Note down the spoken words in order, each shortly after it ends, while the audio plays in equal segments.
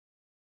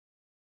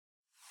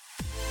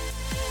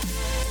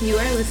You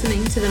are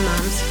listening to the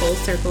Moms Full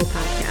Circle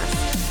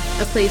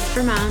podcast, a place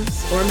for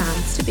moms or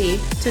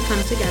moms-to-be to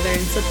come together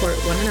and support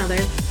one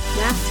another,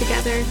 laugh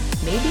together,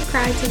 maybe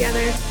cry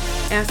together,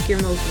 ask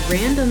your most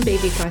random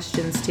baby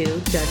questions too,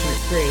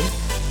 judgment-free,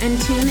 and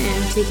tune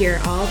in to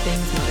hear all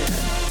things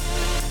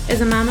motherhood.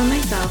 As a mama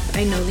myself,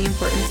 I know the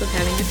importance of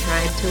having a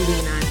tribe to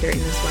lean on during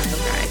this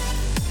wild ride.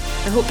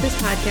 I hope this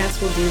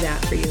podcast will do that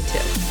for you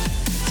too.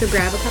 So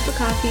grab a cup of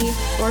coffee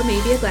or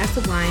maybe a glass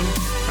of wine,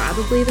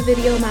 probably the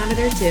video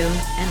monitor too,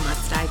 and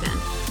let's dive in.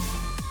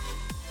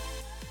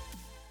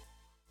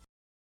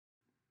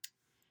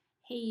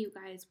 Hey you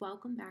guys,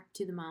 welcome back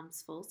to the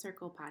Moms Full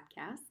Circle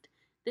podcast.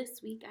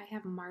 This week I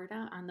have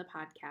Marta on the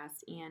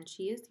podcast and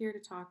she is here to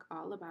talk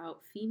all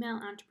about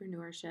female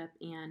entrepreneurship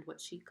and what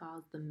she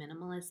calls the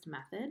minimalist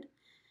method.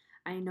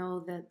 I know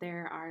that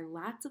there are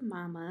lots of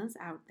mamas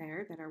out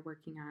there that are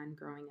working on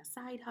growing a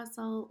side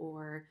hustle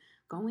or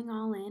going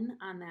all in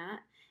on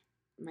that,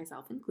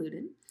 myself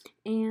included.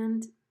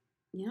 And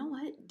you know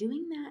what?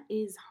 Doing that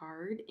is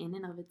hard in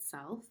and of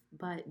itself,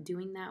 but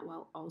doing that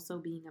while also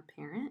being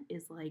a parent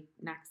is like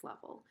next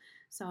level.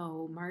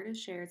 So Marta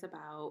shares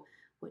about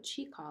what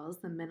she calls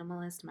the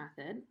minimalist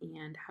method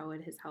and how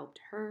it has helped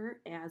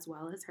her as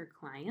well as her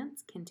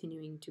clients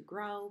continuing to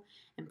grow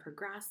and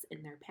progress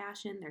in their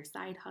passion, their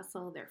side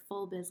hustle, their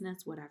full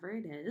business, whatever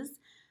it is,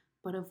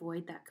 but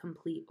avoid that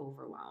complete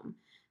overwhelm.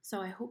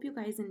 So I hope you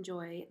guys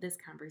enjoy this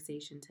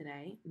conversation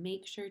today.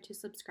 Make sure to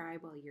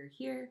subscribe while you're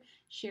here,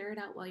 share it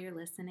out while you're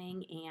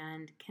listening,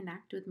 and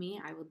connect with me.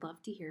 I would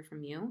love to hear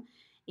from you.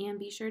 And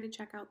be sure to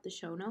check out the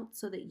show notes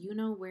so that you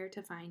know where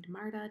to find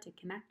Marta, to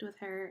connect with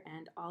her,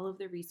 and all of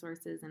the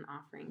resources and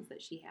offerings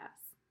that she has.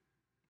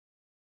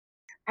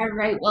 All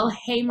right. Well,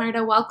 hey,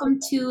 Marta, welcome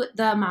to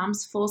the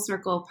Moms Full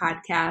Circle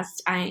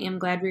podcast. I am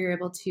glad we were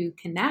able to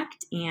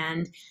connect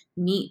and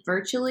meet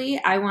virtually.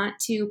 I want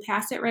to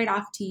pass it right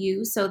off to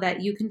you so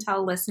that you can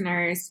tell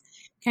listeners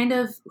kind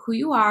of who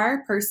you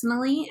are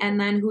personally and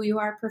then who you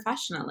are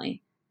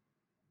professionally.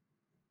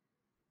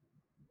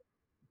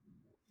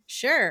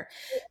 Sure.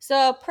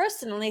 So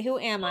personally, who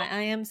am I?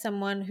 I am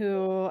someone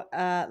who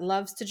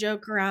loves to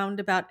joke around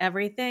about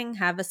everything,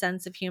 have a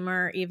sense of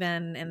humor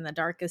even in the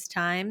darkest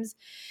times.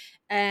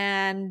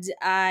 And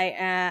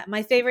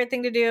my favorite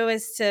thing to do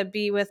is to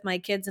be with my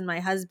kids and my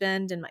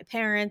husband and my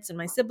parents and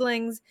my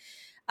siblings.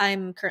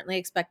 I'm currently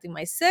expecting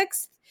my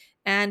sixth.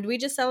 And we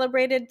just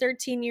celebrated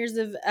 13 years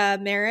of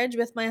marriage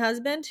with my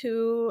husband,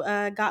 who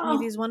got me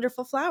these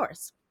wonderful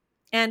flowers.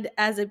 And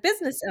as a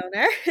business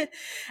owner,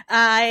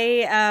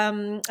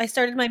 I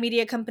started my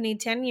media company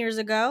 10 years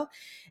ago,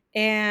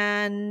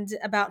 and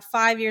about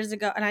 5 years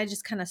ago, and I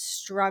just kind of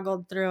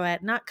struggled through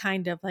it, not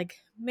kind of, like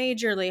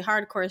majorly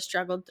hardcore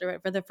struggled through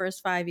it for the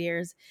first 5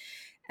 years.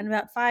 And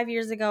about 5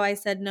 years ago, I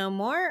said, no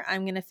more,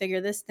 I'm going to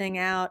figure this thing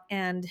out.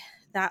 And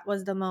that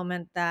was the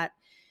moment that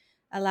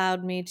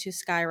allowed me to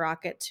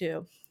skyrocket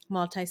to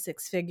multi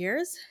six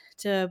figures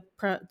to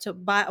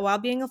buy while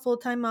being a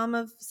full-time mom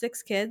of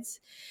 6 kids.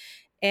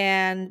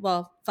 And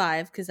well,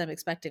 5 because I'm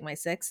expecting my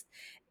 6th,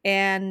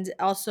 and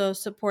also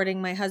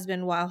supporting my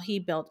husband while he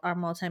built our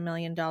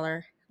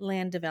multi-million-dollar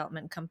land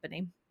development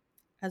company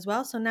as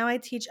well. So now I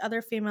teach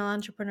other female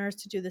entrepreneurs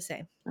to do the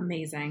same.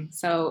 Amazing.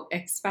 So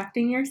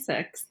expecting your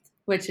 6th,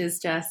 which is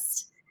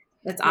just,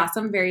 that's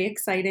awesome. Very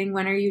exciting.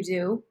 When are you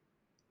due?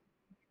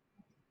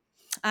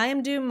 I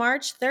am due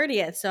March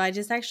 30th. So I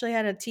just actually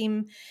had a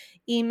team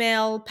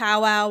email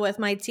powwow with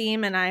my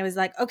team, and I was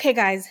like, okay,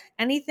 guys,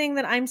 anything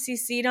that I'm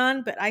CC'd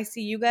on, but I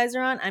see you guys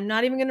are on, I'm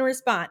not even going to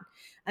respond.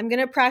 I'm going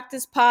to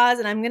practice pause,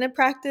 and I'm going to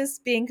practice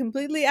being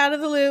completely out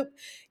of the loop,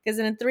 because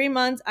in 3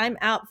 months, I'm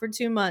out for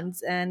 2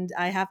 months, and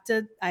I have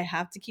to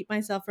keep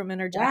myself from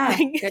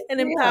interjecting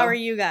and empower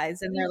you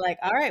guys. And they're like,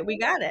 all right, we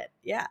got it.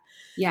 Yeah.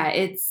 Yeah.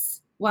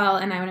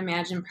 And I would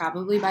imagine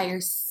probably by your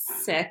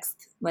 6th,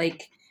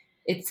 like,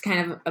 it's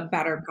kind of a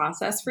better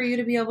process for you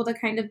to be able to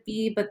kind of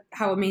be, but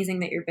how amazing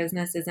that your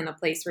business is in a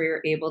place where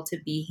you're able to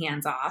be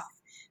hands off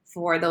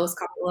for those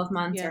couple of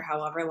months or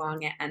however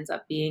long it ends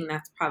up being.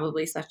 That's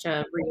probably such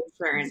a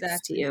reassurance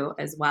to you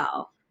as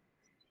well.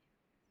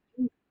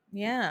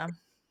 Yeah.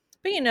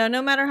 But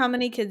no matter how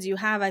many kids you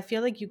have, I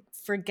feel like you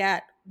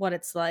forget what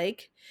it's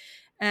like.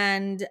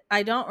 And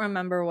I don't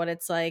remember what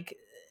it's like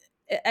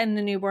in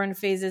the newborn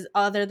phases,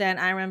 other than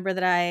I remember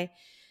that I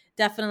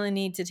definitely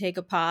need to take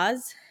a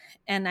pause.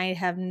 And I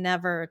have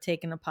never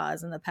taken a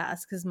pause in the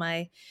past, because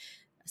my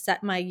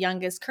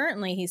youngest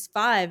currently, he's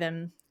 5,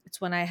 and it's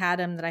when I had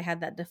him that I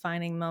had that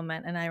defining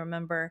moment. And I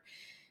remember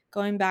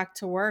going back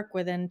to work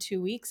within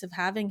 2 weeks of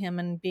having him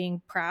and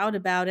being proud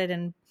about it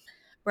and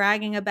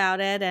bragging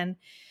about it. And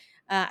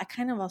I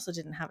kind of also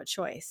didn't have a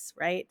choice,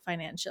 right,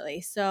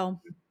 financially.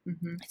 So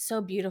It's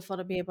so beautiful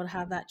to be able to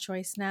have that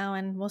choice now,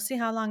 and we'll see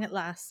how long it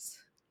lasts.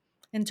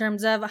 In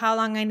terms of how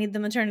long I need the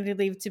maternity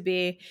leave to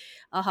be,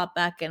 I'll hop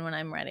back in when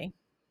I'm ready.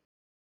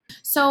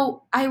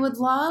 So I would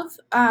love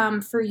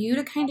for you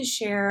to kind of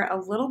share a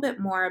little bit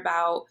more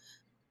about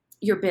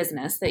your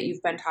business that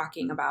you've been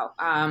talking about.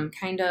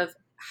 Kind of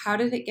how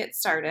did it get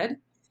started?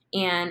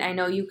 And I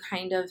know you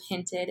kind of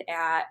hinted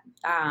at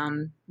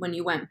when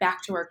you went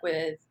back to work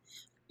with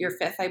your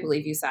fifth, I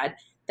believe you said,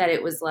 that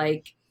it was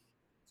like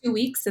 2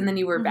 weeks and then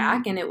you were Mm-hmm.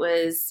 back, and it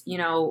was,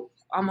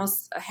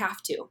 almost a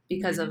have to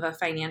because of a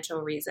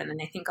financial reason. And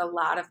I think a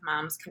lot of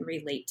moms can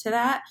relate to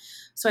that.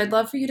 So I'd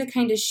love for you to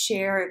kind of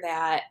share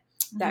that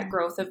Mm-hmm.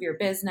 growth of your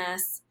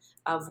business,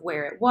 of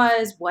where it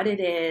was, what it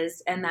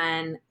is, and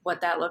then what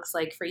that looks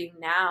like for you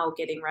now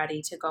getting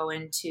ready to go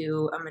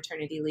into a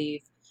maternity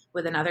leave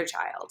with another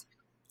child.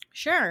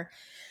 Sure.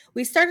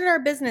 We started our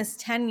business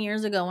 10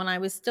 years ago when I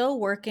was still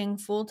working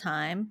full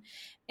time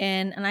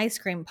in an ice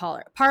cream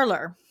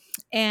parlor.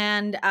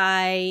 And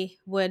I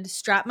would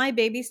strap my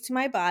babies to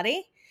my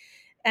body.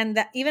 And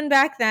that, even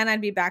back then, I'd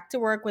be back to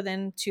work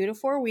within 2 to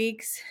 4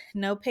 weeks.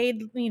 No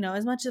paid,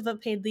 as much of a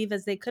paid leave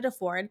as they could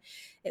afford.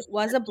 It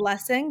was a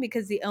blessing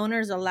because the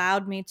owners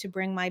allowed me to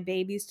bring my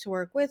babies to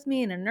work with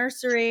me in a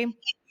nursery.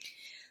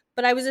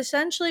 But I was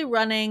essentially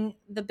running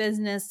the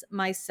business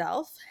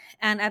myself.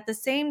 And at the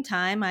same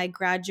time, I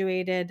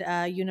graduated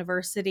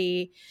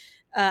university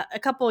a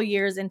couple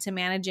years into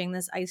managing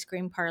this ice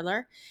cream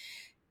parlor.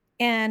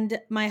 And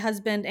my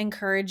husband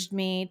encouraged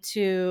me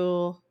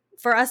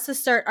for us to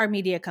start our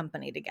media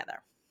company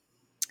together.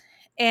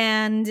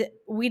 And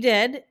we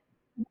did.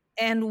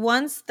 And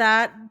once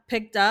that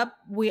picked up,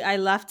 I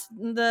left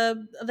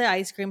the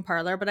ice cream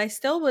parlor, but I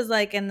still was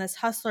like in this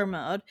hustler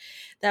mode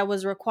that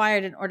was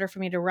required in order for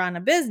me to run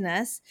a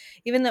business,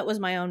 even though it was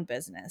my own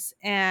business.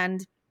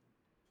 And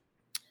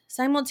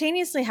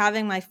simultaneously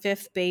having my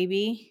fifth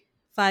baby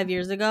 5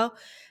 years ago,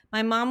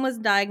 my mom was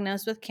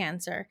diagnosed with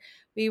cancer.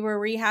 We were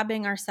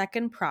rehabbing our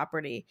second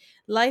property.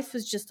 Life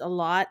was just a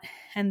lot.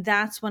 And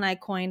that's when I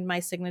coined my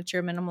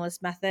signature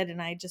minimalist method.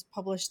 And I just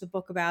published the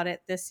book about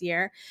it this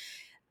year,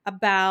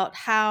 about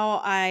how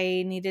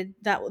I needed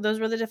that. Those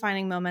were the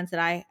defining moments that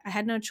I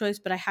had no choice,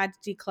 but I had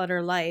to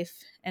declutter life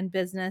and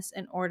business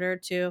in order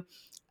to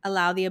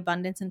allow the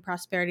abundance and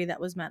prosperity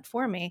that was meant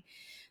for me.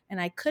 And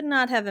I could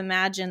not have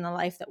imagined the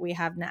life that we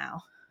have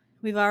now.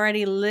 We've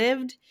already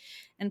lived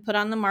and put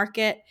on the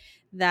market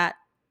that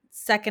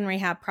second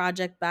rehab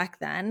project back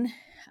then.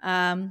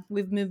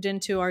 We've moved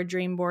into our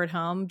dream board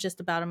home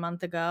just about a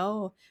month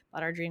ago,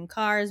 bought our dream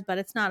cars, but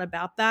it's not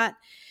about that.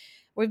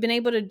 We've been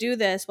able to do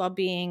this while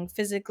being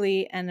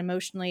physically and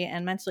emotionally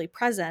and mentally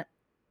present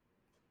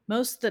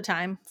most of the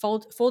time,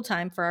 full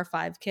time for our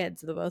 5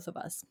 kids, the both of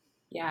us.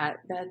 Yeah,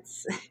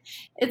 that's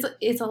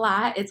it's a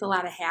lot. It's a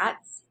lot of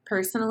hats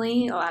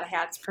personally, a lot of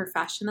hats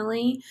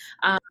professionally.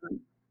 Um,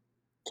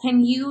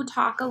 can you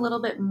talk a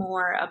little bit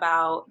more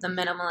about the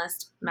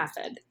minimalist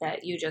method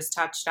that you just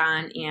touched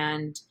on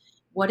and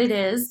what it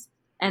is?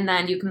 And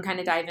then you can kind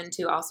of dive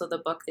into also the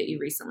book that you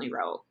recently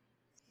wrote.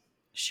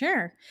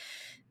 Sure.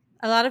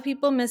 A lot of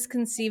people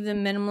misconceive the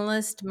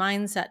minimalist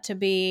mindset to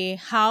be,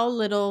 how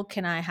little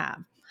can I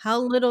have? How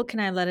little can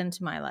I let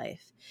into my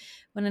life?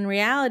 When in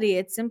reality,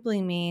 it simply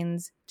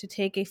means to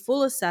take a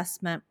full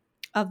assessment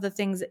of the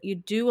things that you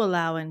do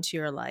allow into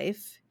your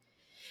life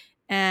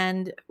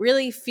and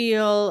really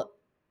feel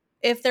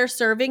if they're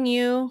serving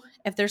you,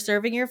 if they're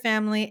serving your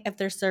family, if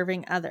they're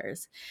serving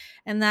others.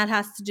 And that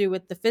has to do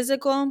with the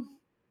physical,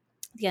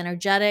 the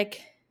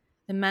energetic,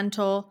 the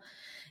mental,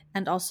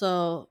 and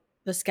also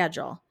the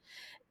schedule.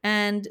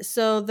 And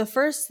so the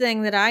first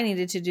thing that I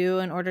needed to do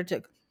in order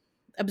to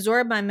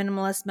absorb my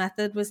minimalist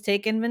method was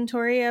take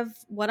inventory of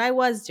what I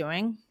was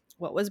doing,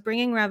 what was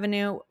bringing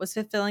revenue, what was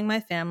fulfilling my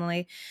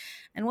family,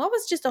 and what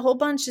was just a whole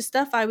bunch of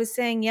stuff I was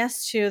saying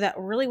yes to that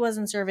really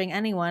wasn't serving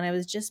anyone. It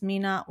was just me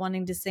not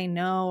wanting to say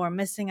no or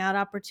missing out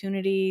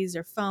opportunities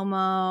or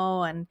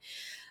FOMO and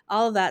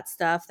all of that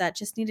stuff that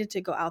just needed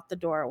to go out the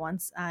door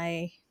once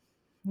I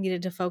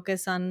needed to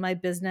focus on my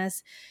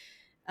business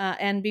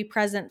and be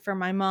present for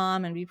my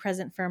mom and be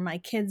present for my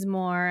kids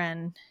more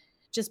and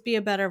just be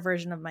a better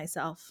version of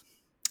myself.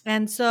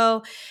 And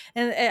so,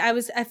 and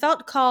I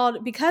felt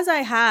called because I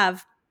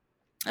have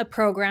a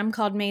program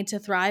called Made to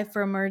Thrive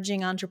for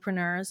emerging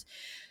entrepreneurs,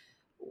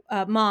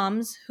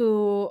 moms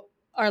who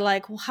are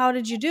like, well, how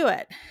did you do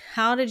it?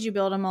 How did you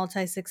build a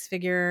multi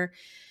 6-figure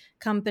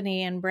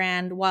company and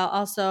brand while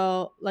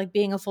also like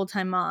being a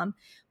full-time mom?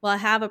 Well, I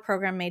have a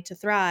program Made to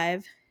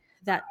Thrive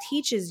that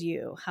teaches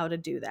you how to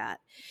do that.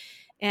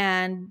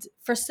 And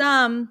for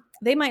some,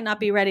 they might not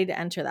be ready to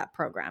enter that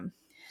program.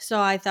 So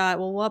I thought,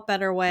 well, what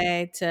better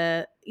way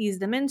to ease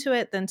them into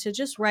it than to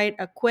just write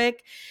a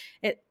quick,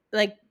 it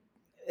like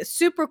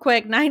super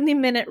quick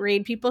 90-minute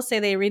read. People say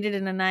they read it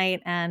in a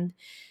night, and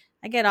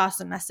I get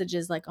awesome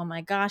messages like, oh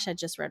my gosh, I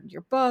just read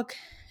your book.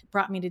 It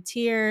brought me to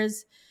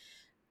tears.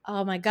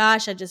 Oh my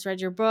gosh, I just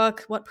read your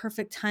book. What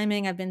perfect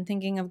timing. I've been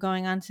thinking of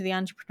going on to the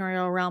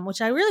entrepreneurial realm,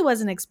 which I really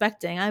wasn't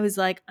expecting. I was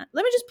like,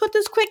 let me just put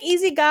this quick,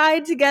 easy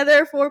guide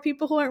together for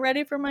people who aren't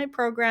ready for my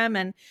program.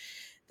 And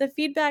the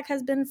feedback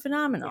has been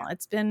phenomenal. Yeah.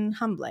 It's been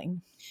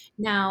humbling.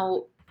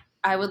 Now,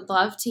 I would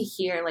love to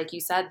hear, like you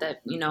said,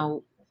 that,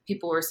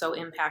 people were so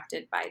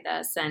impacted by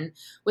this, and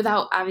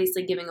without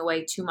obviously giving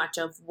away too much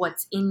of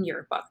what's in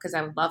your book, because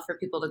I would love for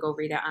people to go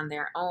read it on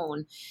their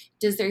own.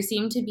 Does there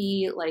seem to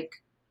be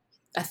like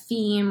a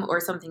theme or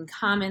something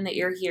common that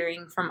you're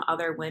hearing from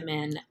other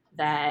women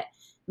that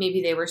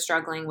maybe they were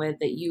struggling with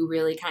that you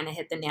really kind of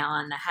hit the nail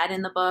on the head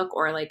in the book,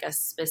 or like a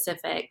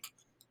specific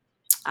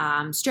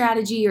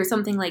strategy or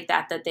something like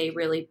that that they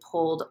really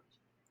pulled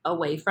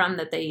away from,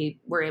 that they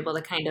were able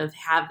to kind of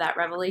have that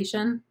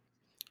revelation?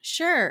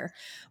 Sure.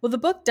 Well, the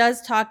book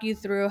does talk you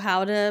through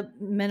how to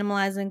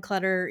minimalize and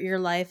clutter your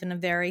life in a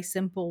very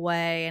simple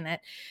way,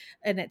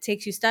 and it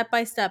takes you step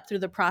by step through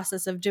the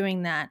process of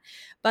doing that.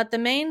 But the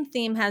main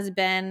theme has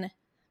been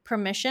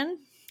permission.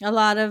 A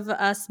lot of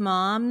us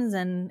moms,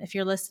 and if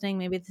you're listening,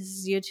 maybe this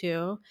is you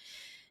too.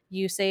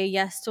 You say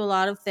yes to a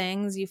lot of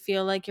things. You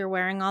feel like you're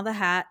wearing all the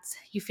hats.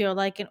 You feel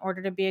like in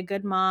order to be a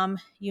good mom,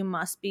 you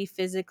must be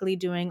physically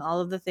doing all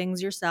of the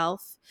things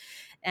yourself.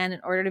 And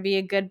in order to be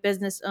a good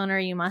business owner,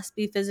 you must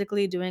be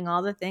physically doing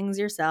all the things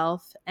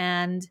yourself.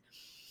 And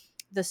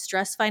the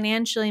stress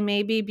financially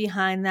may be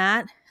behind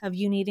that, of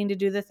you needing to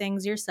do the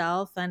things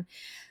yourself. And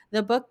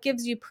the book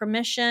gives you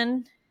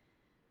permission.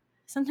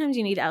 Sometimes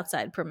you need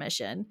outside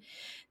permission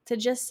to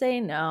just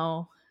say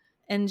no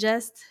and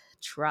just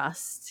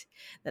trust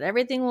that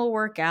everything will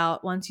work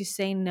out once you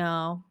say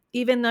no,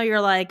 even though you're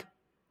like,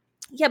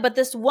 yeah, but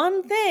this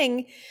one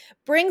thing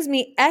brings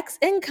me X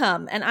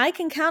income and I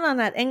can count on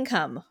that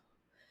income.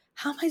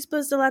 How am I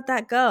supposed to let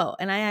that go?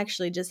 And I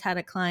actually just had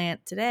a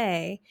client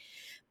today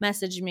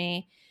message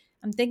me.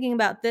 I'm thinking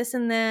about this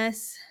and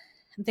this.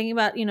 I'm thinking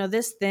about,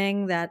 this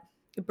thing that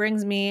it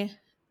brings me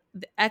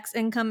the X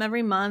income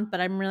every month,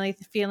 but I'm really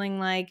feeling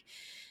like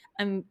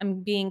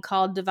I'm being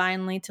called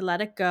divinely to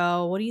let it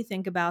go. What do you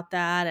think about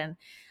that? And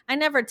I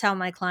never tell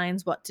my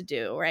clients what to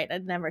do, right?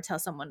 I'd never tell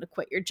someone to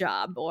quit your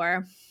job,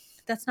 or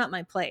that's not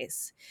my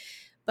place.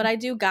 But I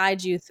do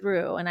guide you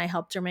through, and I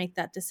helped her make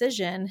that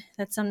decision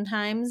that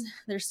sometimes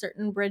there's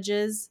certain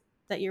bridges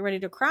that you're ready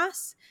to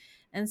cross,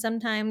 and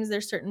sometimes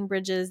there's certain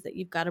bridges that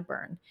you've got to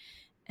burn.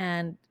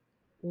 And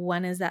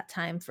when is that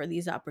time for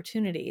these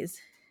opportunities?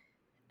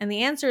 And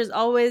the answer is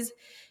always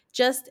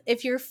just,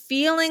 if you're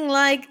feeling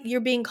like you're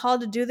being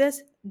called to do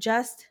this,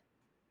 just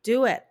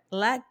do it.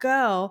 Let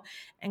go,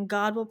 and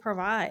God will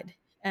provide.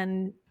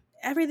 And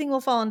everything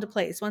will fall into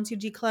place once you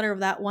declutter of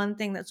that one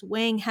thing that's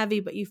weighing heavy,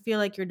 but you feel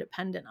like you're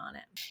dependent on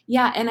it.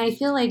 Yeah. And I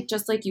feel like,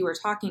 just like you were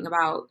talking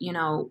about,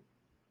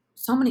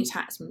 so many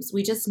times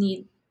we just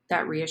need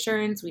that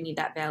reassurance. We need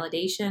that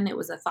validation. It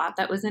was a thought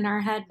that was in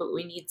our head, but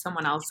we need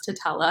someone else to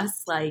tell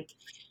us, like,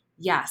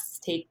 yes,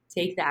 take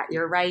that.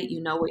 You're right.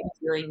 You know what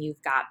you're doing.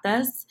 You've got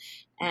this.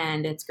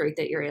 And it's great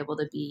that you're able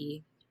to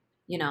be,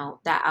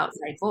 that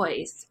outside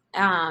voice.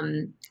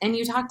 And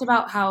you talked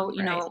about how,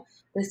 Right.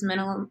 this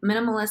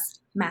minimalist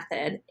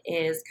method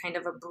is kind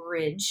of a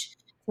bridge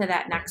to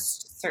that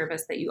next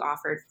service that you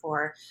offered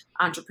for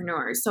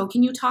entrepreneurs. So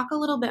can you talk a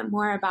little bit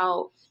more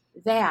about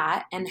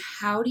that, and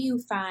how do you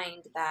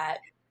find that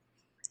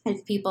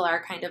if people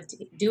are kind of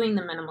doing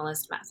the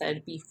minimalist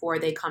method before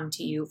they come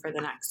to you for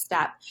the next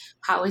step,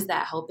 how is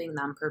that helping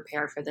them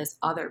prepare for this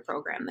other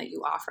program that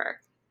you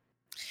offer?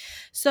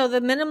 So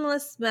the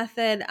minimalist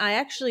method, I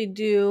actually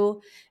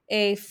do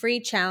a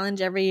free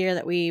challenge every year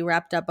that we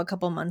wrapped up a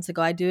couple months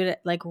ago. I do it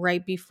like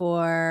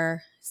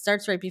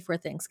starts right before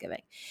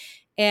Thanksgiving.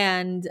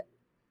 And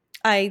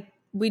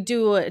we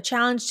do a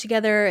challenge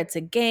together. It's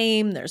a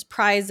game, there's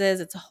prizes,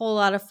 it's a whole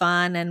lot of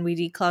fun, and we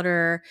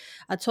declutter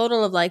a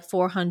total of like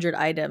 400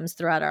 items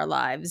throughout our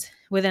lives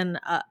within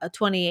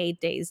 28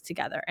 days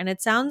together. And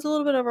it sounds a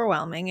little bit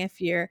overwhelming if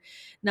you're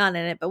not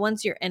in it, but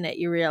once you're in it,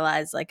 you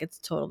realize like it's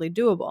totally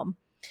doable.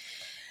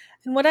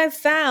 And what I've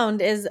found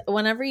is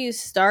whenever you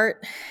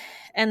start,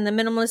 and the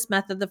minimalist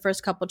method, the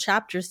first couple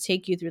chapters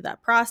take you through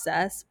that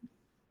process,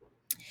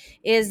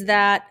 is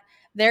that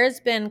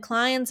there's been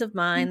clients of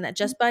mine that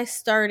just by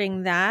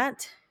starting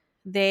that,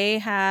 they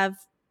have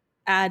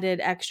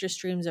added extra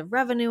streams of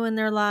revenue in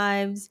their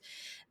lives.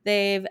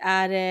 They've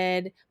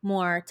added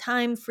more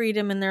time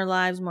freedom in their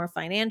lives, more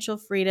financial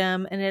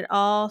freedom. And it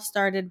all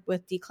started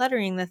with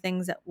decluttering the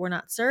things that were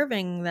not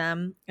serving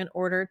them in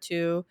order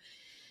to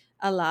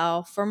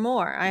allow for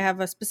more. I have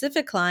a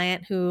specific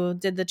client who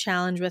did the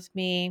challenge with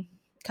me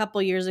a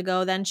couple years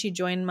ago. Then she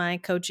joined my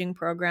coaching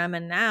program,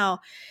 and now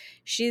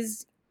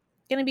she's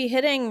going to be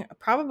hitting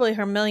probably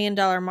her $1 million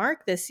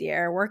mark this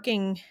year,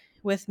 working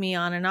with me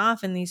on and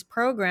off in these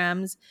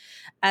programs,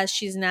 as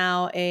she's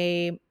now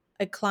a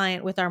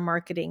client with our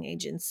marketing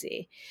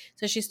agency.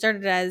 So she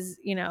started as,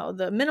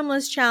 the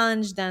minimalist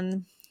challenge,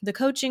 then the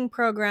coaching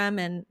program,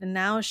 and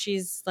now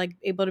she's like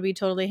able to be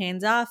totally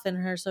hands off in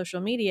her social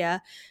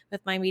media with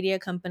my media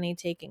company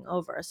taking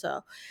over.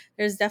 So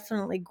there's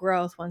definitely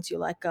growth once you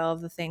let go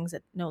of the things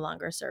that no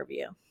longer serve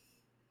you.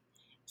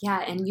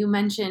 Yeah, and you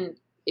mentioned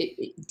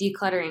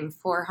decluttering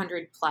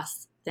 400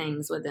 plus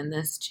things within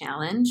this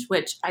challenge,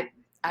 which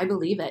I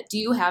believe it. Do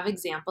you have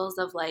examples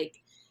of,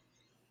 like,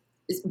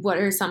 what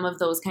are some of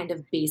those kind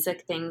of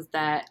basic things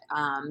that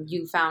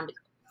you found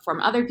from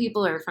other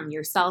people or from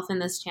yourself in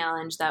this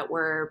challenge that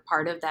were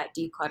part of that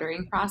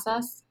decluttering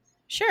process?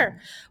 Sure.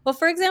 Well,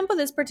 for example,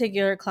 this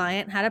particular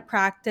client had a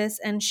practice,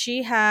 and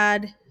she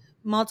had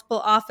multiple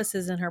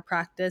offices in her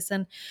practice.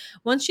 And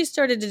once she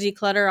started to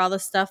declutter all the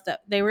stuff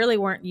that they really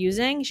weren't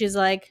using, she's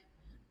like,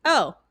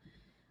 oh,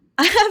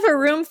 I have a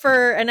room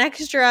for an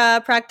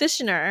extra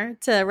practitioner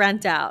to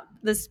rent out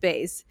the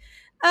space.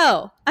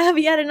 Oh, I have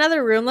yet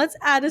another room. Let's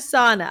add a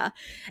sauna.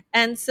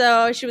 And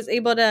so she was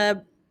able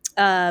to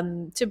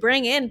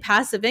bring in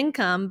passive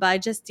income by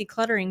just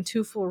decluttering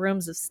 2 full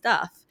rooms of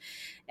stuff.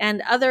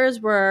 And others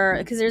were,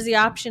 because there's the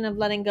option of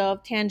letting go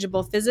of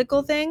tangible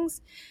physical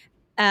things,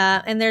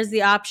 and there's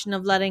the option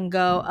of letting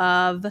go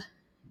of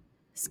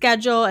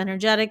schedule,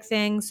 energetic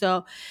things.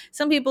 So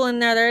some people in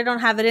there, they don't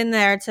have it in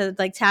there to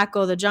like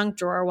tackle the junk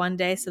drawer one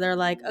day. So they're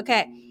like,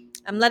 okay,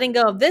 I'm letting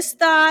go of this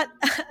thought.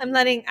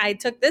 I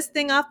took this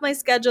thing off my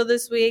schedule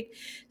this week.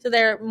 So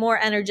they're more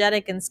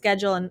energetic and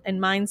schedule and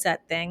mindset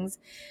things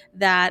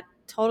that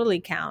totally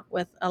count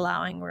with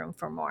allowing room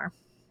for more.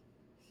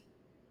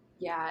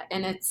 Yeah,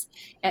 and it's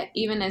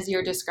even as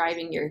you're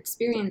describing your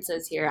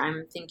experiences here,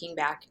 I'm thinking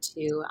back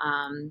to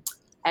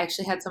I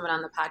actually had someone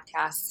on the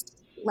podcast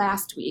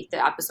last week.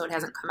 The episode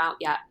hasn't come out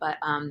yet, but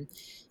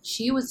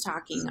she was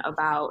talking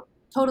about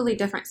totally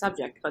different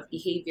subject, but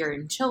behavior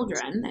in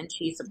children, and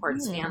she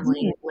supports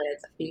family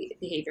with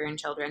behavior in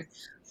children.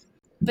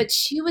 But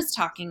she was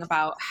talking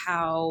about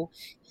how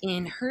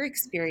in her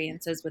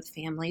experiences with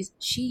families,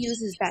 she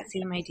uses that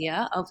same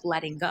idea of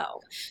letting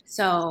go.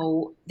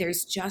 So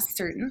there's just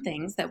certain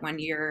things that when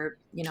you're,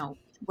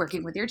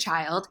 working with your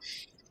child,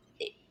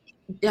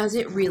 does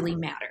it really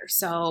matter?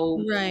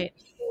 So Right.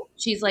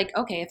 she's like,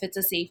 okay, if it's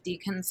a safety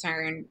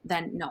concern,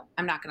 then no,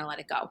 I'm not going to let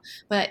it go.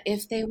 But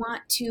if they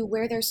want to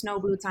wear their snow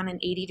boots on an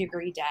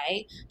 80-degree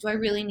day, do I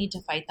really need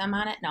to fight them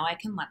on it? No, I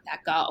can let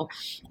that go.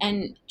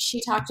 And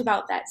she talked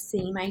about that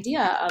same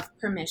idea of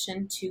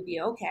permission to be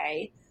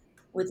okay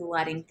with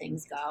letting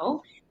things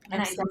go.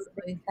 And Absolutely.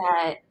 I think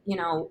that,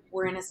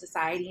 we're in a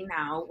society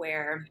now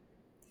where,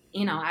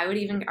 I would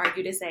even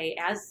argue to say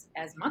as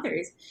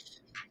mothers,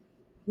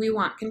 we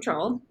want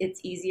control. It's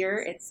easier,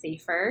 it's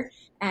safer,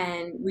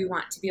 and we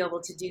want to be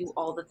able to do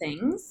all the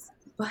things.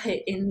 But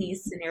in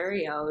these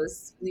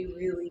scenarios, we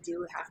really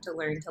do have to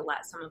learn to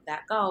let some of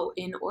that go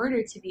in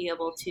order to be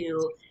able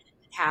to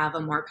have a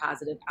more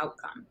positive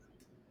outcome.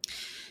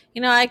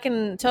 I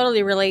can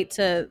totally relate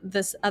to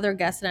this other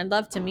guest, and I'd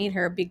love to meet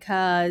her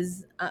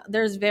because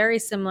there's very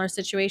similar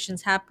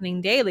situations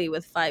happening daily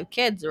with 5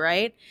 kids,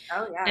 right?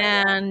 Oh,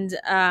 yeah.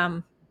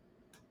 And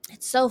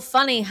it's so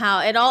funny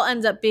how it all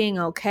ends up being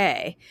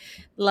okay.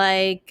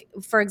 Like,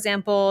 for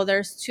example,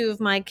 there's 2 of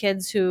my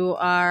kids who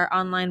are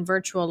online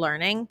virtual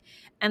learning,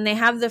 and they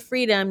have the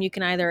freedom. You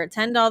can either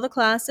attend all the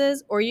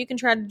classes or you can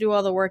try to do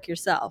all the work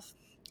yourself.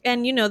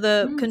 And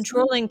the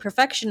controlling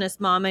perfectionist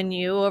mom in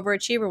you,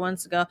 overachiever,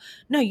 wants to go,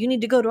 no, you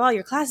need to go to all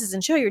your classes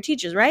and show your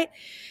teachers, right?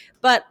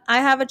 But I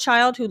have a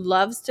child who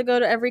loves to go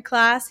to every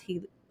class.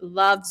 He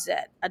loves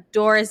it,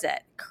 adores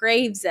it,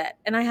 craves it.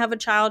 And I have a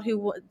child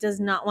who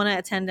does not want to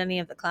attend any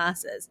of the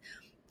classes.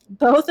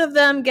 Both of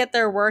them get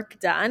their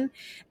work done,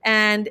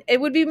 and it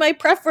would be my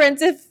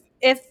preference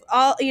if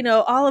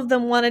all of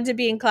them wanted to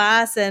be in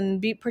class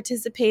and be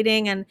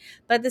participating,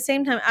 but at the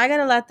same time I got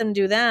to let them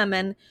do them.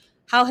 And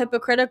how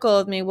hypocritical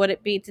of me would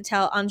it be to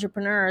tell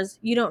entrepreneurs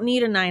you don't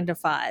need a 9 to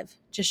 5,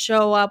 just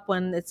show up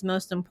when it's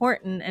most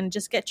important and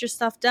just get your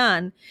stuff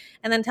done,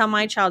 and then tell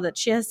my child that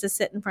she has to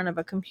sit in front of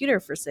a computer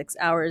for 6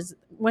 hours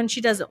when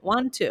she doesn't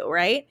want to,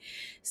 right?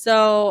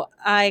 So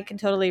I can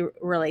totally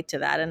relate to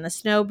that. And the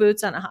snow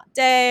boots on a hot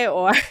day,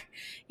 or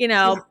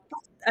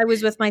I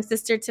was with my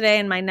sister today,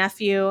 and my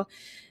nephew,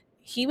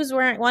 he was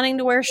wanting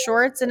to wear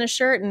shorts and a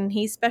shirt, and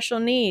he's special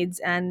needs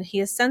and he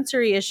has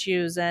sensory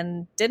issues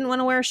and didn't want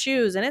to wear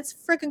shoes, and it's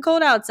freaking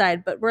cold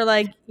outside. But we're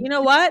like, you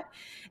know what?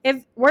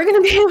 If we're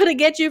going to be able to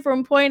get you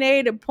from point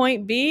A to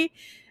point B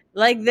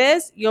like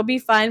this, you'll be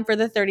fine for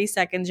the 30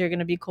 seconds you're going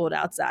to be cold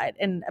outside.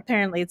 And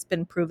apparently it's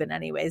been proven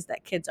anyways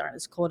that kids aren't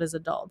as cold as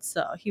adults.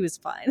 So he was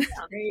fine.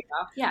 Oh, there you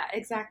go. Yeah,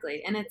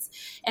 exactly. And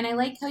I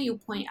like how you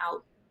point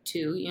out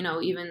too,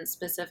 even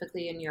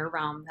specifically in your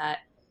realm, that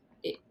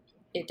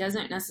it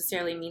doesn't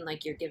necessarily mean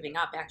like you're giving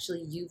up.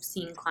 Actually, you've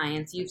seen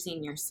clients, you've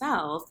seen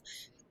yourself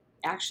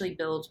actually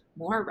build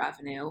more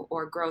revenue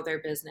or grow their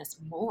business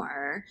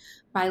more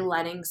by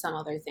letting some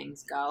other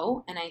things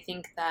go. And I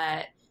think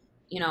that,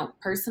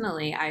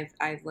 personally,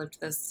 I've lived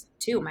this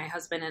too. My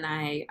husband and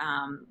I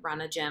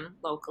run a gym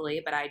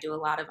locally, but I do a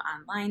lot of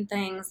online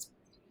things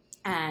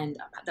and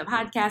the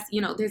podcast.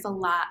 There's a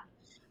lot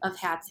of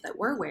hats that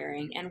we're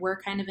wearing, and we're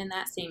kind of in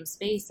that same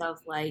space of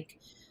like,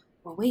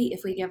 well, wait,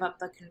 if we give up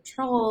the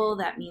control,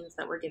 that means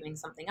that we're giving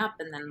something up,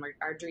 and then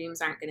our dreams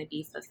aren't going to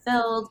be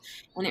fulfilled.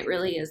 And it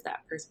really is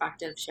that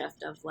perspective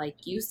shift of, like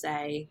you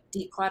say,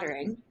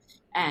 decluttering,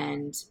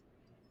 and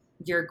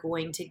you're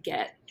going to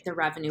get the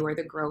revenue or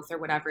the growth or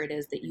whatever it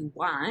is that you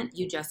want.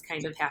 You just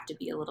kind of have to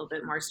be a little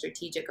bit more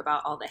strategic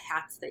about all the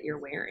hats that you're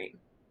wearing.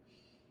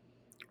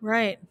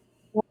 Right.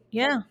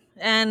 Yeah.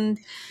 And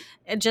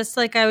just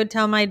like I would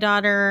tell my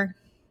daughter,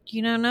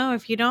 no,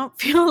 if you don't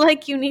feel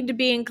like you need to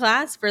be in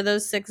class for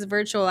those 6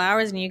 virtual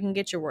hours and you can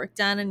get your work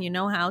done and you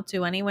know how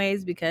to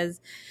anyways,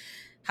 because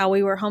how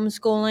we were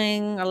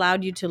homeschooling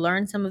allowed you to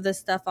learn some of this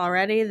stuff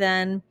already,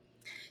 then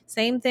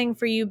same thing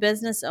for you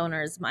business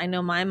owners. I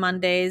know my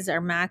Mondays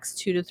are max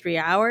 2 to 3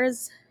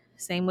 hours.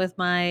 Same with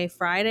my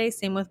Friday,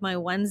 same with my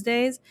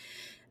Wednesdays.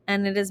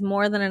 And it is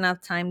more than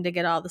enough time to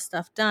get all the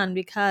stuff done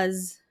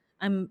because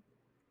I'm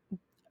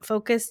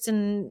focused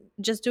and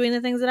just doing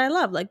the things that I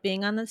love, like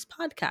being on this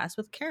podcast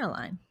with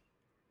Caroline.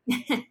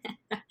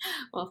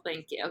 Well,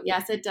 thank you.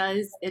 Yes, it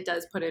does. It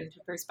does put into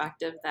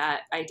perspective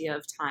that idea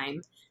of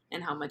time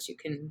and how much you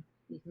can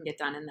get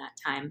done in that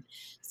time.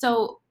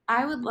 So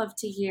I would love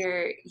to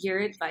hear your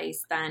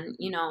advice then.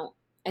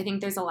 I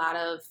think there's a lot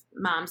of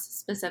moms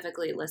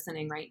specifically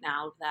listening right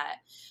now that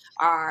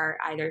are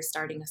either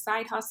starting a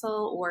side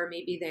hustle or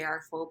maybe they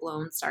are full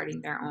blown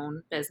starting their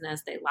own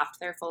business. They left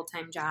their full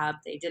time job.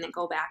 They didn't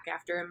go back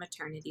after a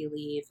maternity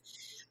leave.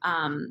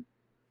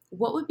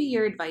 What would be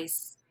your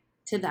advice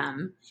to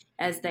them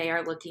as they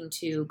are looking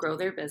to grow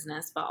their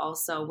business, but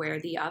also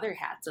wear the other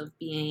hats of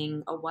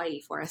being a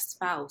wife or a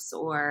spouse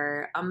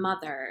or a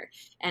mother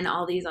and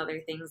all these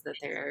other things that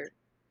they're,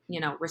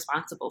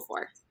 responsible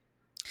for?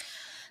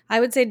 I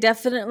would say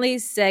definitely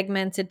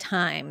segmented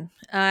time.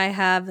 I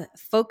have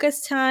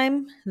focus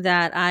time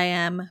that I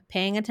am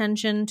paying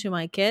attention to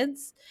my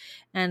kids,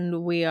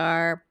 and we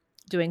are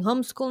doing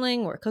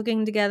homeschooling, we're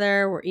cooking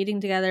together, we're eating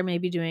together,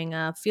 maybe doing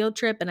a field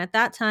trip. And at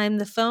that time,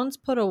 the phone's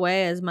put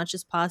away as much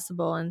as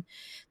possible, and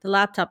the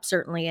laptop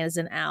certainly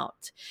isn't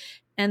out.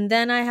 And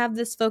then I have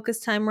this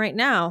focus time right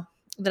now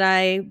that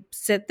I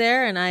sit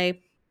there and I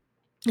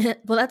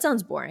well, that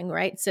sounds boring,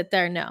 right? Sit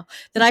there, no.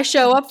 That I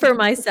show up for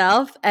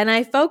myself and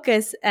I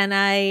focus and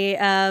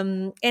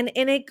and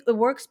it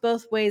works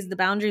both ways. The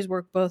boundaries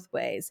work both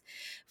ways.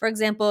 For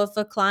example, if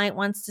a client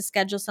wants to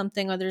schedule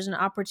something or there's an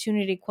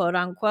opportunity, quote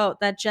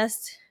unquote, that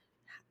just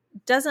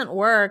doesn't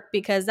work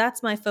because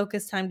that's my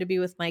focus time to be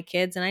with my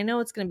kids. And I know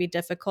it's going to be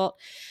difficult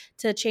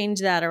to change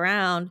that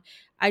around.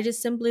 I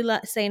just simply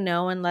say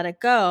no and let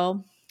it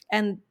go.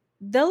 And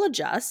they'll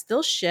adjust,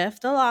 they'll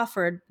shift, they'll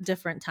offer a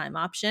different time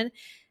option.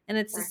 And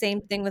it's the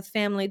same thing with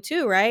family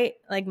too, right?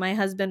 Like my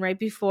husband, right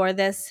before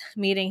this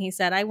meeting, he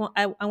said, I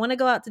want to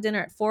go out to dinner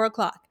at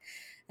 4:00.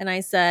 And I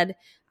said,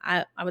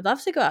 I would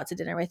love to go out to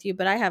dinner with you,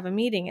 but I have a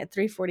meeting at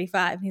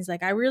 3:45. And he's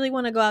like, I really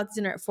want to go out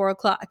to dinner at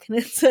 4:00. And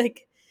it's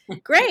like,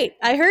 great,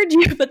 I heard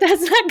you, but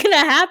that's not going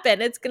to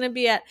happen. It's going to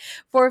be at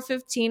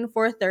 4:15,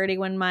 4:30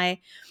 when my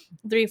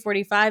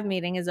 3:45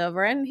 meeting is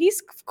over, and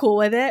he's cool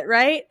with it,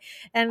 right?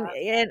 And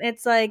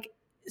it's like,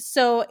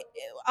 so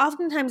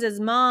oftentimes as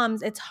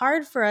moms, it's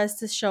hard for us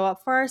to show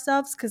up for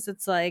ourselves because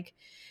it's like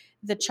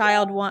the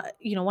child one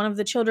of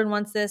the children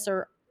wants this,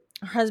 or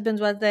our husbands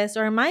want this,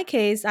 or in my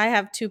case, I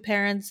have two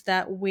parents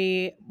that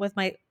with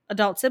my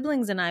adult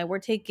siblings and I, we're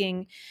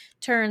taking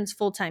turns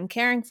full-time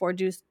caring for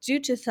due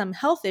to some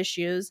health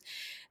issues.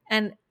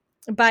 And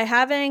by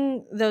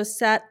having those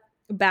set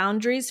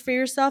boundaries for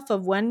yourself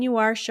of when you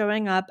are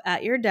showing up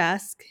at your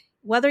desk,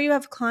 whether you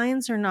have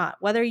clients or not,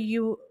 whether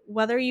you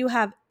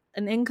have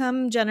an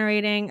income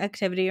generating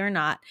activity or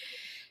not,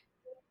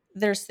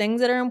 there's things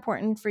that are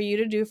important for you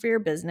to do for your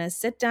business.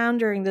 Sit down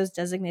during those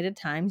designated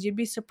times. You'd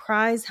be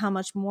surprised how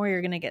much more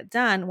you're going to get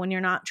done when you're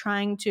not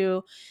trying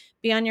to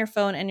be on your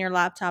phone and your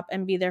laptop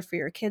and be there for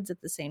your kids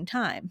at the same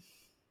time.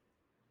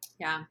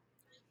 Yeah.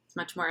 It's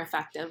much more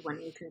effective when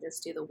you can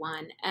just do the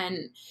one.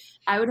 And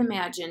I would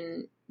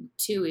imagine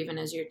too, even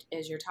as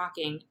you're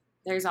talking,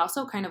 there's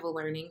also kind of a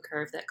learning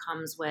curve that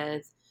comes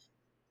with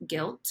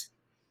guilt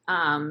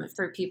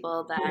for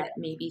people that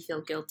maybe feel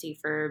guilty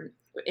for,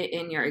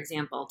 in your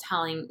example,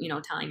 telling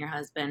your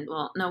husband,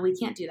 well, no, we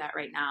can't do that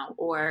right now,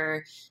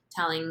 or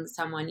telling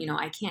someone,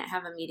 I can't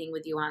have a meeting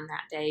with you on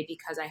that day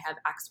because I have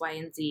X, Y,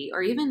 and Z,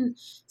 or even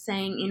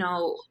saying,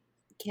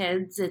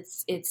 kids,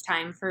 it's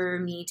time for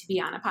me to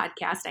be on a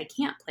podcast. I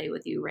can't play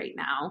with you right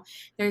now.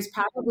 There's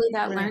probably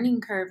that Right.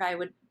 learning curve, I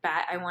would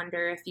bet. I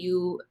wonder if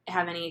you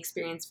have any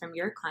experience from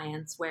your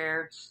clients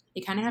where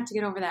they kind of have to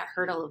get over that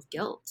hurdle of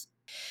guilt.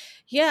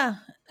 Yeah,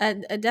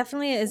 it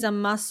definitely is a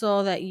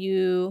muscle that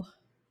you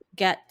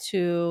get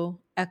to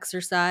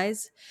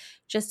exercise.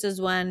 Just as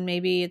when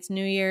maybe it's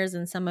New Year's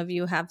and some of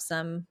you have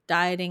some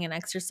dieting and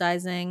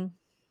exercising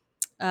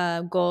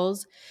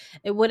goals,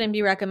 it wouldn't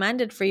be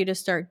recommended for you to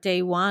start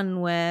day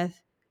one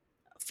with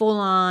full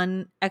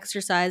on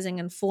exercising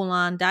and full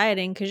on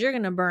dieting because you're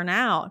going to burn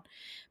out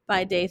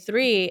by day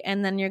 3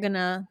 and then you're going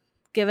to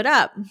give it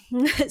up.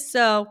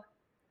 So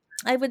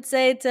I would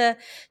say to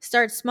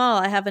start small.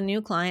 I have a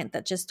new client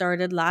that just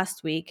started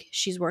last week.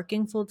 She's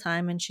working full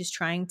time and she's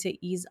trying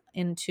to ease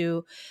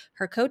into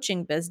her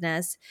coaching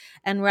business.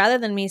 And rather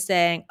than me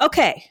saying,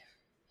 okay,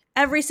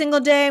 every single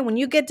day when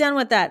you get done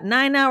with that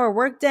 9-hour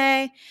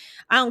workday,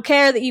 I don't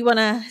care that you want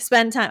to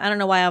spend time. I don't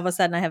know why all of a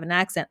sudden I have an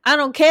accent. I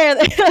don't care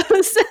that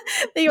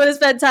you want to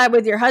spend time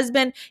with your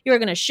husband. You're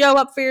going to show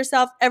up for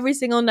yourself every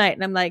single night.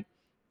 And I'm like,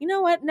 you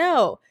know what?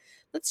 No,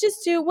 let's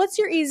just do what's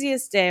your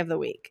easiest day of the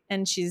week?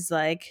 And she's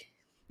like,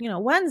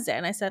 Wednesday.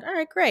 And I said, all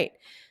right, great.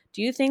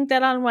 Do you think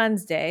that on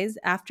Wednesdays,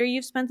 after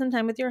you've spent some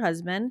time with your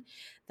husband,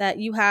 that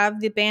you have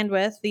the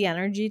bandwidth, the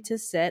energy to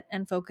sit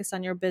and focus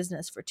on your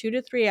business for 2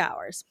 to 3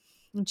 hours?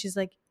 And she's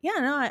like, yeah,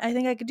 no, I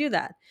think I could do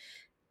that.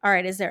 All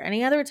right, is there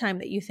any other time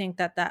that you think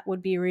that that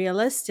would be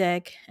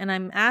realistic? And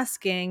I'm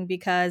asking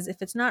because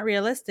if it's not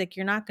realistic,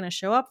 you're not going to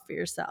show up for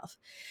yourself.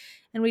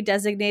 And we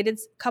designated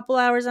a couple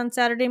hours on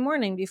Saturday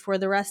morning before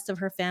the rest of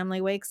her family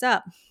wakes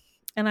up.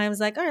 And I was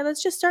like, all right,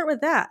 let's just start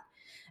with that.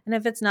 And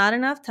if it's not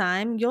enough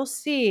time, you'll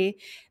see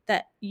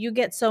that you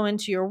get so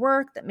into your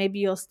work that maybe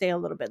you'll stay a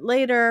little bit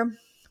later.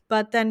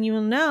 But then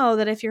you'll know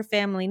that if your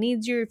family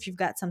needs you, if you've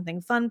got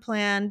something fun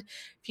planned,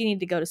 if you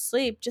need to go to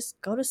sleep, just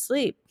go to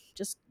sleep.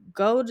 Just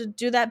go to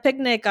do that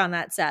picnic on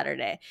that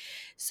Saturday.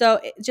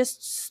 So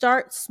just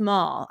start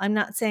small. I'm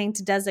not saying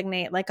to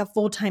designate like a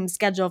full-time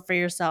schedule for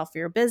yourself, for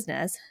your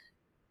business.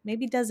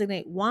 Maybe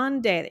designate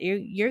one day that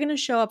you're going to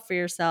show up for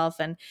yourself,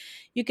 and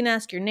you can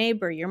ask your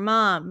neighbor, your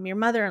mom, your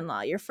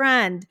mother-in-law, your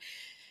friend,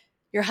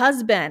 your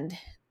husband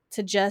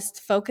to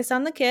just focus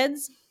on the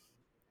kids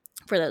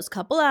for those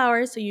couple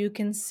hours so you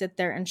can sit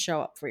there and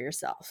show up for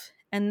yourself.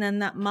 And then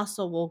that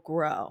muscle will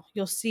grow.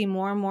 You'll see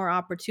more and more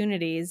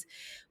opportunities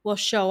will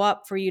show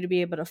up for you to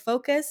be able to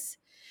focus.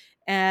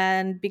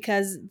 And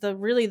because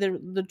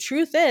the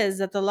truth is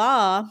that the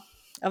law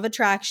of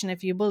attraction,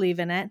 if you believe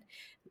in it,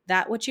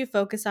 that what you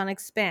focus on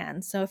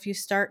expands. So if you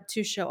start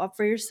to show up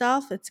for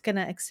yourself, it's going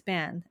to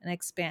expand and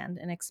expand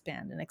and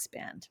expand and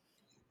expand.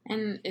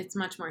 And it's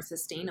much more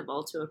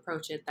sustainable to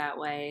approach it that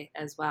way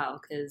as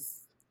well, because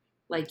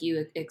like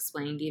you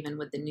explained, even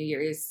with the New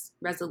Year's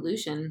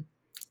resolution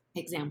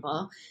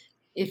example,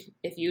 if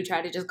you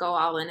try to just go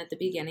all in at the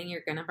beginning,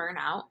 you're going to burn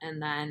out, and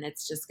then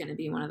it's just going to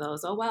be one of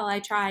those, oh well, I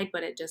tried,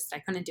 but I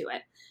couldn't do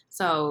it.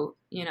 So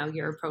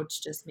your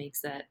approach just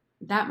makes it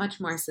that much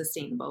more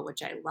sustainable,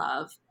 which I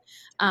love.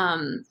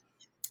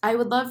 I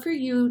would love for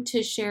you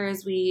to share,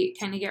 as we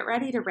kind of get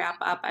ready to wrap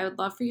up, I would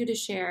love for you to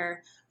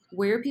share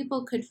where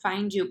people could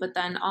find you, but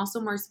then also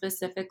more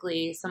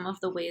specifically some of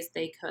the ways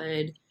they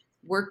could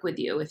work with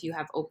you if you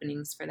have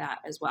openings for that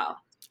as well.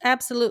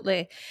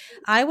 Absolutely.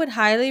 I would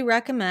highly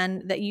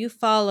recommend that you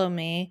follow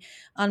me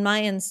on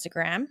my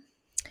Instagram,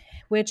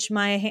 which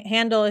my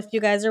handle, if you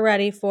guys are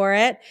ready for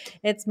it,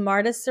 it's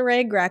Marta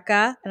Saray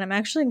Greca. And I'm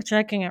actually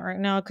checking it right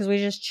now because we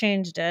just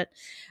changed it.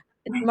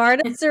 It's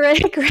Marta Saray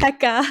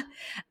Greca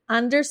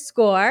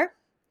 _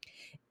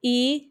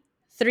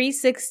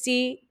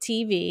 E360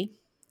 TV,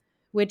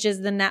 which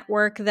is the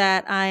network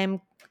that I'm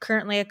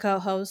currently a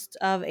co-host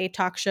of a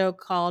talk show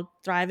called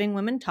Thriving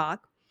Women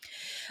Talk.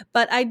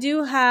 But I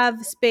do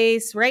have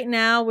space right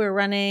now. We're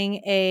running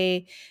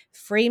a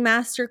free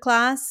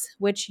masterclass,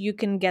 which you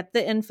can get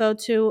the info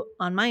to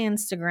on my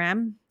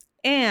Instagram.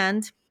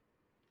 And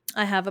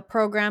I have a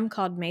program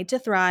called Made to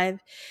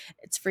Thrive.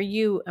 It's for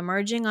you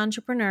emerging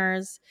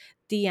entrepreneurs.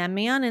 DM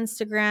me on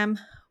Instagram.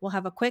 We'll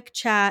have a quick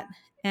chat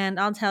and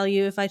I'll tell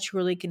you if I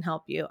truly can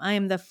help you. I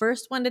am the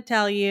first one to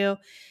tell you,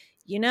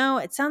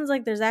 it sounds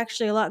like there's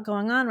actually a lot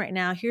going on right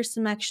now. Here's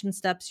some action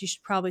steps you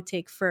should probably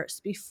take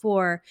first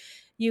before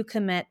you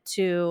commit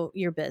to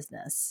your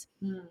business.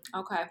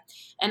 Okay.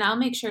 And I'll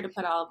make sure to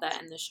put all of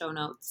that in the show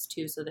notes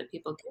too, so that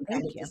people can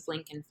kind of just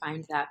link and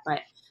find that.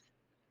 But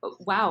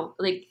wow,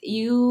 like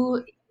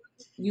you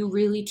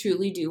really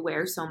truly do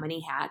wear so many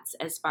hats,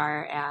 as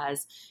far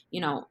as,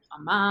 a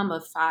mom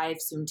of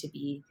 5, soon to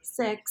be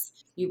 6,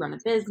 you run a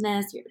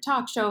business, you're a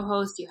talk show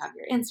host, you have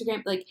your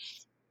Instagram. Like,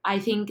 I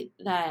think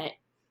that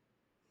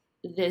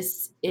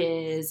this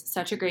is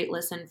such a great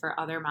listen for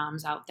other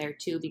moms out there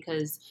too,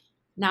 because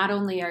not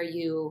only are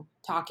you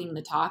talking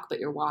the talk, but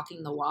you're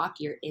walking the walk,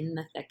 you're in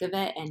the thick of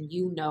it, and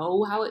you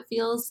know how it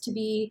feels to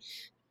be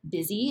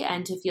busy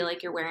and to feel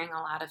like you're wearing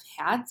a lot of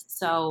hats.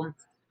 So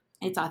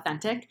it's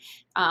authentic,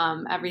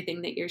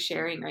 everything that you're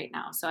sharing right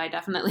now. So I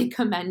definitely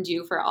commend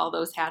you for all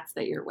those hats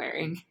that you're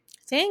wearing.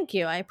 Thank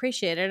you. I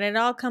appreciate it. It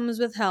all comes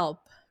with help,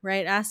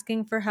 right?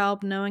 Asking for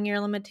help, knowing your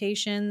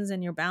limitations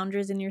and your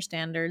boundaries and your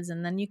standards,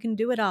 and then you can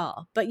do it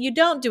all. But you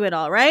don't do it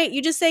all, right?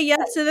 You just say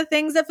yes to the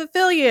things that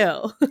fulfill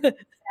you.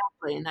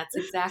 Exactly. And that's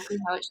exactly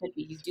how it should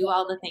be. You do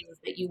all the things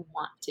that you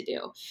want to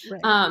do.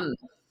 Right.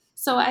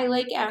 So I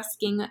like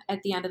asking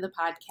at the end of the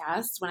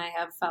podcast, when I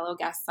have fellow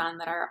guests on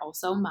that are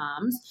also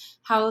moms,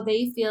 how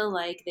they feel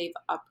like they've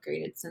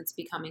upgraded since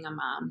becoming a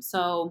mom.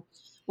 So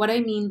what I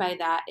mean by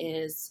that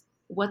is,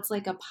 what's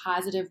like a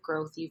positive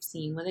growth you've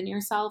seen within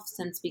yourself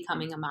since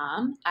becoming a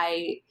mom?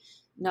 I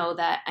know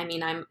that,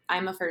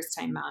 I'm a first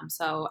time mom,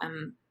 so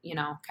I'm,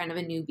 kind of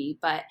a newbie,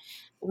 but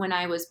when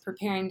I was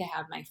preparing to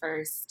have my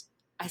first,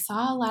 I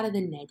saw a lot of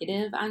the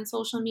negative on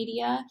social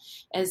media,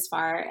 as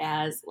far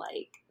as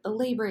like the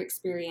labor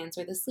experience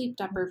or the sleep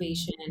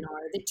deprivation or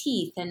the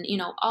teeth and,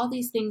 all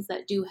these things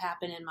that do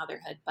happen in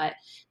motherhood, but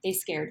they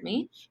scared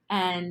me.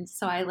 And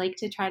so I like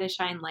to try to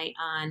shine light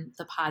on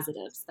the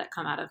positives that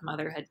come out of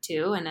motherhood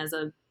too. And as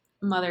a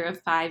mother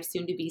of 5,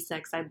 soon to be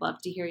 6, I'd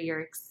love to hear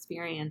your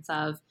experience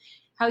of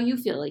how you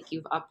feel like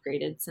you've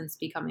upgraded since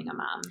becoming a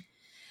mom.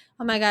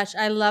 Oh my gosh,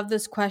 I love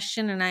this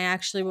question, and I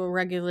actually will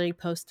regularly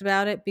post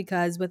about it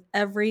because with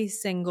every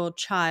single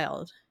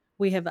child,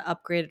 we have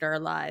upgraded our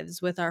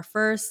lives. With our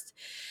first,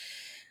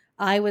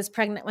 I was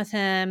pregnant with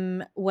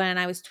him when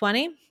I was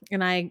 20,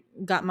 and I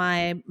got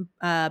my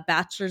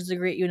bachelor's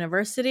degree at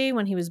university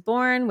when he was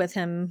born, with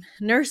him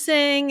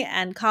nursing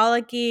and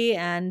colicky.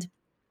 And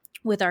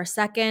with our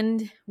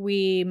second,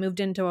 we moved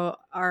into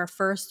our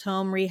first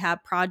home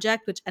rehab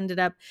project, which ended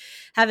up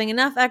having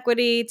enough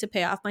equity to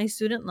pay off my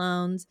student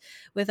loans.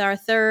 With our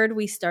third,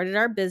 we started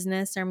our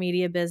business, our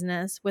media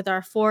business. With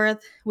our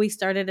fourth, we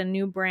started a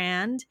new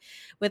brand.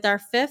 With our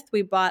fifth,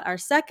 we bought our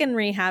second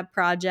rehab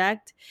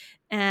project.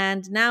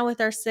 And now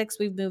with our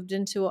sixth, we've moved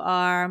into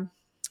our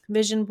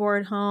vision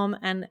board home.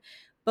 And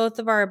both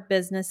of our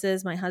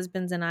businesses, my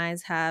husband's and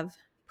I's, have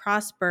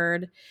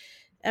prospered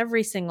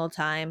every single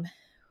time,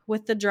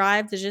 with the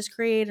drive to just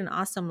create an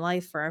awesome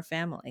life for our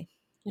family.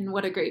 And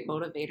what a great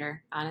motivator,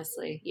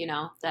 honestly,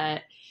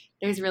 that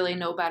there's really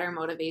no better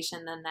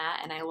motivation than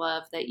that. And I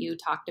love that you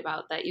talked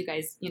about that you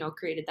guys,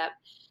 created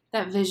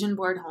that vision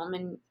board home,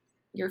 and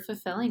you're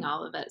fulfilling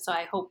all of it. So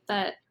I hope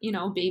that,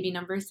 baby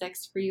number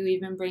 6 for you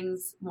even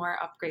brings more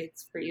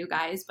upgrades for you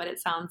guys. But it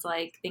sounds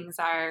like things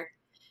are,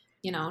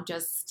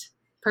 just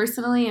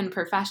personally and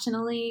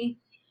professionally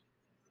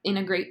in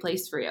a great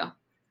place for you.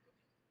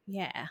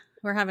 Yeah,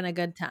 we're having a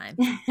good time.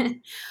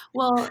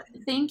 Well,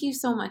 thank you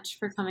so much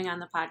for coming on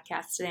the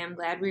podcast today. I'm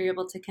glad we were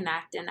able to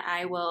connect, and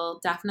I will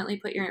definitely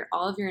put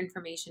all of your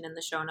information in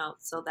the show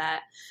notes so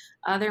that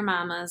other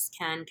mamas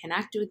can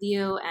connect with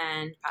you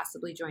and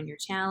possibly join your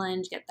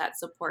challenge, get that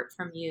support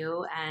from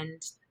you,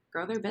 and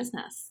grow their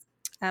business.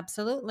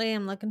 Absolutely.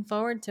 I'm looking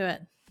forward to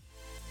it.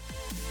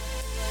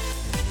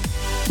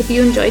 If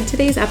you enjoyed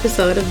today's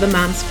episode of the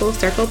Moms Full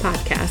Circle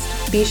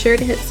podcast, be sure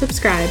to hit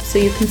subscribe so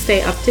you can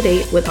stay up to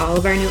date with all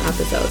of our new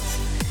episodes.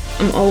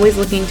 I'm always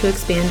looking to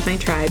expand my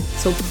tribe,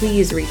 so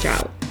please reach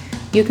out.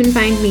 You can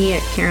find me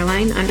at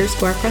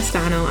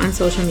Caroline_Prestano on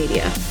social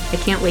media. I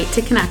can't wait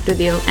to connect with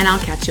you, and I'll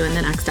catch you in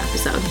the next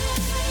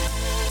episode.